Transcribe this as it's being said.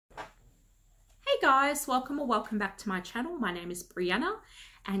guys, welcome back to my channel. My name is Brianna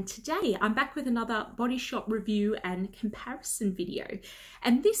and today I'm back with another Body Shop review and comparison video.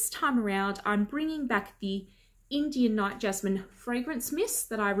 And this time around I'm bringing back the Indian Night Jasmine fragrance mist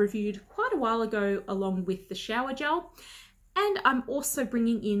that I reviewed quite a while ago along with the shower gel. And I'm also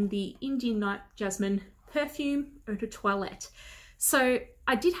bringing in the Indian Night Jasmine Perfume Eau de Toilette. So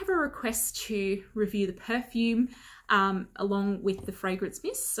I did have a request to review the perfume along with the fragrance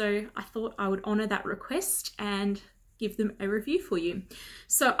mist, so I thought I would honor that request and give them a review for you.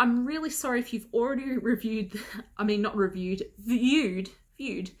 So I'm really sorry if you've already viewed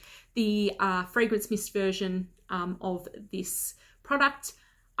the fragrance mist version of this product.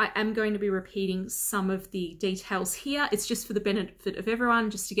 I am going to be repeating some of the details here. It's just for the benefit of everyone,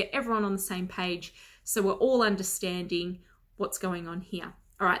 just to get everyone on the same page so we're all understanding what's going on here.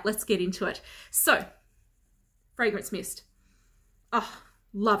 All right, let's get into it. So, fragrance mist. Oh,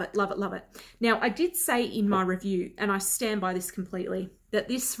 love it, love it, love it. Now, I did say in my review, and I stand by this completely, that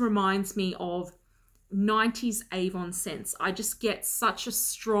this reminds me of 90s Avon scents. I just get such a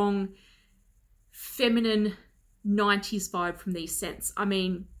strong feminine 90s vibe from these scents. I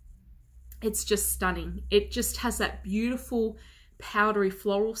mean, it's just stunning. It just has that beautiful powdery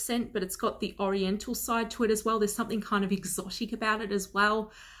floral scent, but it's got the oriental side to it as well. There's something kind of exotic about it as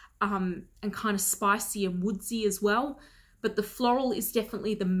well, and kind of spicy and woodsy as well. But the floral is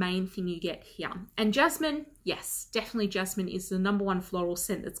definitely the main thing you get here. And jasmine, yes, definitely jasmine is the #1 floral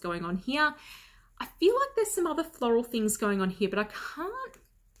scent that's going on here. I feel like there's some other floral things going on here, but I can't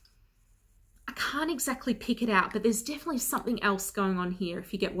exactly pick it out, but there's definitely something else going on here,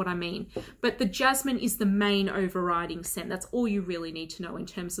 if you get what I mean. But the jasmine is the main overriding scent. That's all you really need to know in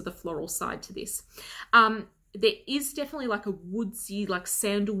terms of the floral side to this. There is definitely like a woodsy, like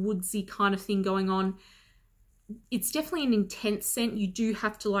sandalwoodsy kind of thing going on. It's definitely an intense scent. You do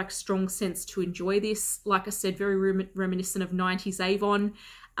have to like strong scents to enjoy this. Like I said, very reminiscent of 90s Avon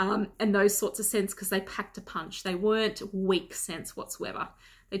and those sorts of scents, because they packed a punch. They weren't weak scents whatsoever.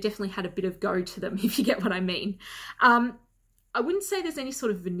 They definitely had a bit of go to them, if you get what I mean. I wouldn't say there's any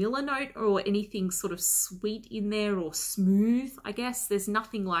sort of vanilla note or anything sort of sweet in there, or smooth, I guess. There's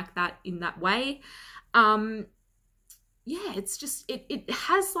nothing like that in that way. Yeah, it's just, it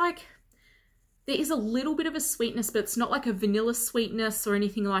has like, there is a little bit of a sweetness, but it's not like a vanilla sweetness or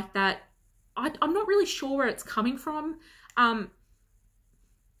anything like that. I'm not really sure where it's coming from.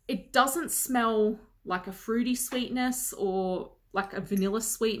 It doesn't smell like a fruity sweetness or like a vanilla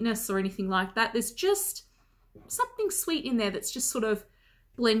sweetness or anything like that. There's just something sweet in there that's just sort of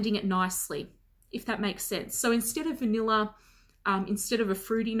blending it nicely, if that makes sense. So instead of vanilla, instead of a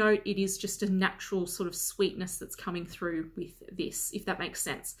fruity note, it is just a natural sort of sweetness that's coming through with this, if that makes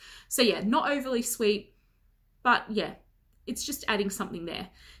sense. So yeah, not overly sweet, but yeah, it's just adding something there.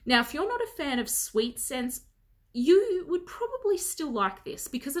 Now, if you're not a fan of sweet scents, you would probably still like this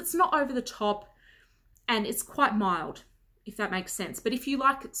because it's not over the top and it's quite mild, if that makes sense. But if you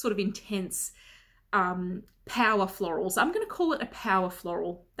like sort of intense power florals, I'm going to call it a power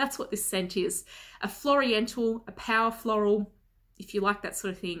floral. That's what this scent is. A floriental, a power floral. If you like that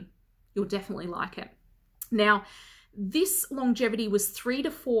sort of thing, you'll definitely like it. Now, this longevity was 3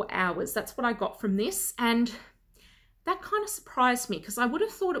 to 4 hours. That's what I got from this. And that kind of surprised me because I would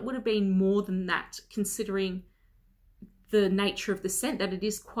have thought it would have been more than that, considering the nature of the scent, that it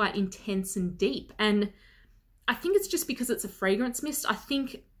is quite intense and deep. And I think it's just because it's a fragrance mist. I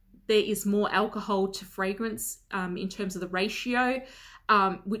think there is more alcohol to fragrance in terms of the ratio,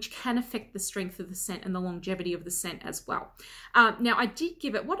 which can affect the strength of the scent and the longevity of the scent as well. Now, I did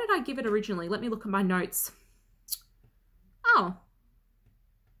give it, what did I give it originally? Let me look at my notes. Oh,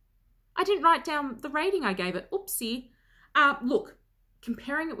 I didn't write down the rating I gave it. Oopsie. Look,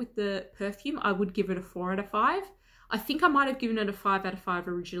 comparing it with the perfume, I would give it a 4 out of 5. I think I might have given it a 5 out of 5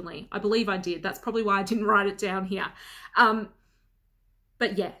 originally. I believe I did. That's probably why I didn't write it down here.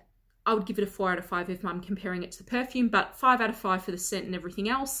 But yeah, I would give it a 4 out of 5 if I'm comparing it to the perfume, but 5 out of 5 for the scent and everything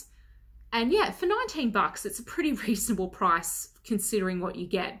else. And yeah, for 19 bucks, it's a pretty reasonable price considering what you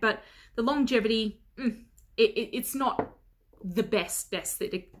get. But the longevity, it's not the best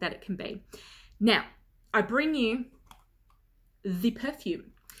that it can be. Now, I bring you the perfume.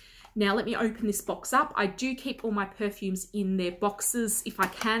 Now, let me open this box up. I do keep all my perfumes in their boxes if I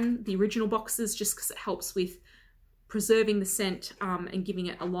can, the original boxes, just because it helps with preserving the scent and giving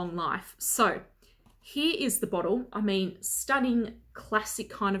it a long life. So here is the bottle. I mean, stunning, classic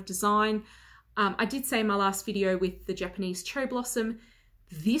kind of design. I did say in my last video with the Japanese cherry blossom,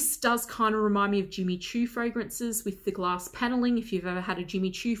 this does kind of remind me of Jimmy Choo fragrances with the glass paneling. If you've ever had a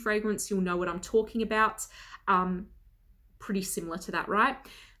Jimmy Choo fragrance, you'll know what I'm talking about. Pretty similar to that, right?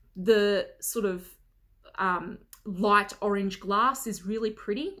 The sort of light orange glass is really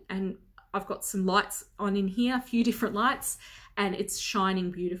pretty, and I've got some lights on in here, a few different lights, and it's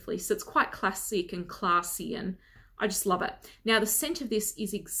shining beautifully. So it's quite classic and classy, and I just love it. Now the scent of this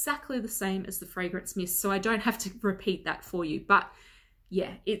is exactly the same as the fragrance mist, so I don't have to repeat that for you, but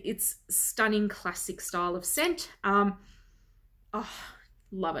yeah, it's stunning classic style of scent. Oh,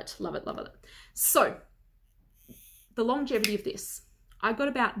 love it, love it, love it. So the longevity of this, I got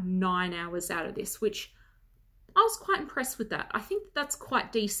about 9 hours out of this, which I was quite impressed with that. I think that's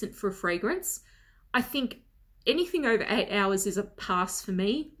quite decent for a fragrance. I think anything over 8 hours is a pass for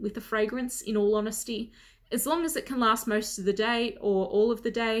me with a fragrance, in all honesty. As long as it can last most of the day or all of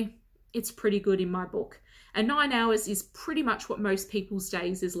the day, it's pretty good in my book. And 9 hours is pretty much what most people's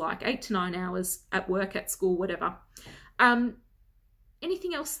days is like, 8 to 9 hours at work, at school, whatever.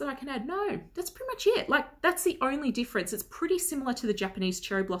 Anything else that I can add? No, that's pretty much it. Like, that's the only difference. It's pretty similar to the Japanese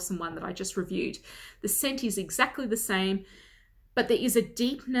cherry blossom one that I just reviewed. The scent is exactly the same, but there is a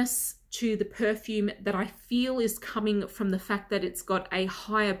deepness to the perfume that I feel is coming from the fact that it's got a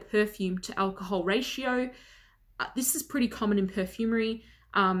higher perfume to alcohol ratio. This is pretty common in perfumery.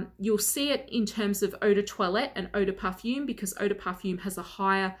 You'll see it in terms of eau de toilette and eau de parfum, because eau de parfum has a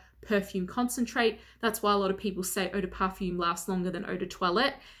higher perfume concentrate. That's why a lot of people say eau de parfum lasts longer than eau de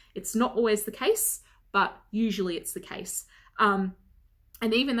toilette. It's not always the case, but usually it's the case. And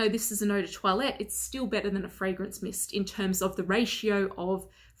even though this is an eau de toilette, it's still better than a fragrance mist in terms of the ratio of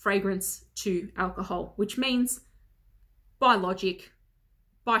fragrance to alcohol, which means by logic,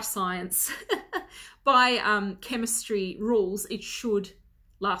 by science, by chemistry rules, it should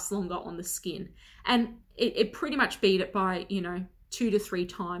last longer on the skin. And it pretty much beat it by, you know, 2 to 3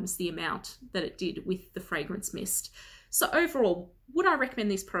 times the amount that it did with the fragrance mist. So overall, would I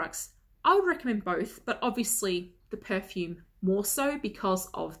recommend these products? I would recommend both, but obviously the perfume more so because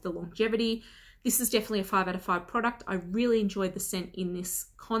of the longevity. This is definitely a 5 out of 5 product. I really enjoyed the scent in this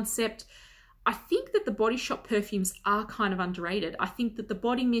concept. I think that the Body Shop perfumes are kind of underrated. I think that the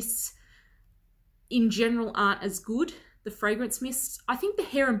body mists in general aren't as good. The fragrance mists, I think the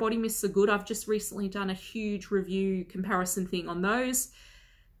hair and body mists are good. I've just recently done a huge review comparison thing on those.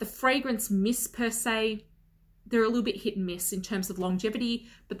 The fragrance mists per se, they're a little bit hit and miss in terms of longevity,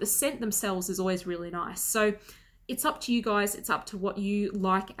 but the scent themselves is always really nice. So it's up to you guys. It's up to what you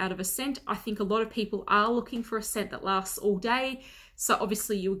like out of a scent. I think a lot of people are looking for a scent that lasts all day. So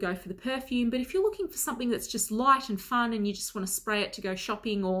obviously you would go for the perfume, but if you're looking for something that's just light and fun and you just want to spray it to go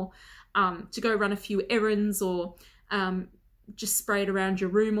shopping or to go run a few errands or just spray it around your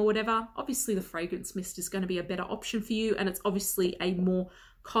room or whatever, obviously the fragrance mist is going to be a better option for you, and it's obviously a more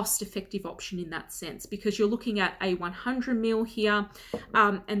cost-effective option in that sense because you're looking at a 100 ml here,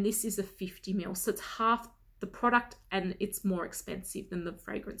 and this is a 50 ml, so it's half the product and it's more expensive than the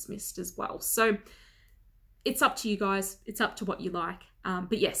fragrance mist as well. So it's up to you guys. It's up to what you like.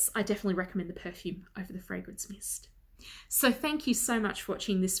 But yes, I definitely recommend the perfume over the fragrance mist. So thank you so much for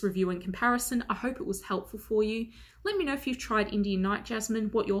watching this review and comparison. I hope it was helpful for you. Let me know if you've tried Indian Night Jasmine,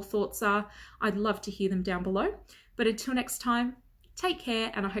 what your thoughts are. I'd love to hear them down below. But until next time, take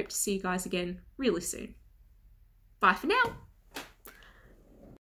care, and I hope to see you guys again really soon. Bye for now.